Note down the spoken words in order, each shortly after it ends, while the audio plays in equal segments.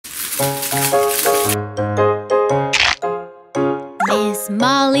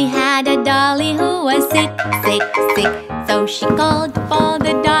sick, sick. So she called for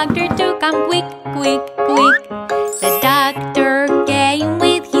the doctor to come quick, quick, quick. The doctor came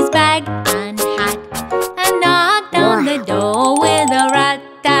with his bag and hat and knocked on the door with a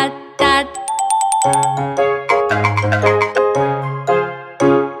rat-tat-tat.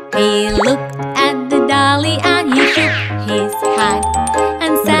 He looked at the dolly and he shook his head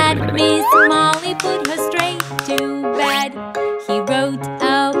and said, Miss Molly, put her straight to bed. He wrote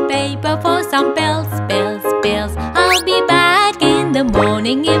a paper for some pills, pills, pills. I'll be back in the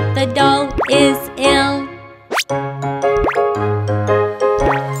morning if the doll is ill.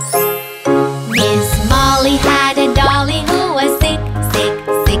 Miss Molly had a dolly who was sick, sick,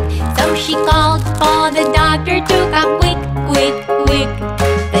 sick. So she called for the doctor to come quick, quick, quick.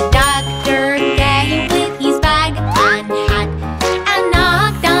 The doctor came with his bag and hat and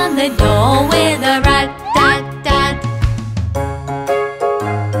knocked on the door with a rat-tat-tat.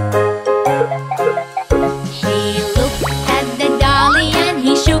 He looked at the dolly and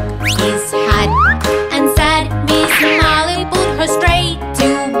he shook his head and said, Miss Molly, put her straight to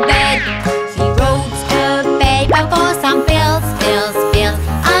bed. He wrote a paper for some pills, pills, pills.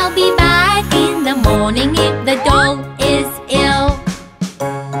 I'll be back in the morning if the doll is ill.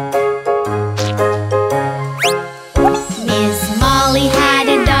 Miss Molly had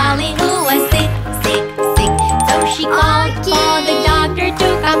a dolly who was sick, sick, sick. So she called for the doctor to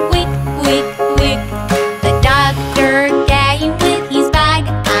come quick, quick, quick. The doctor came with his bag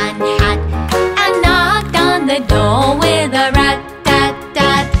and hat and knocked on the door with a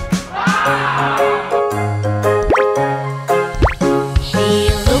rat-tat-tat. He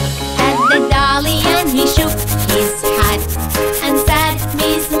looked at the dolly and he shook his head and said,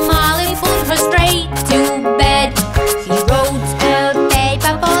 Miss Molly, put her straight to bed. He wrote a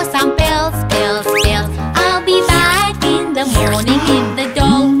paper for some pills, pills, pills. I'll be back in the morning if the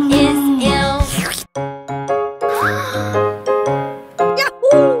doll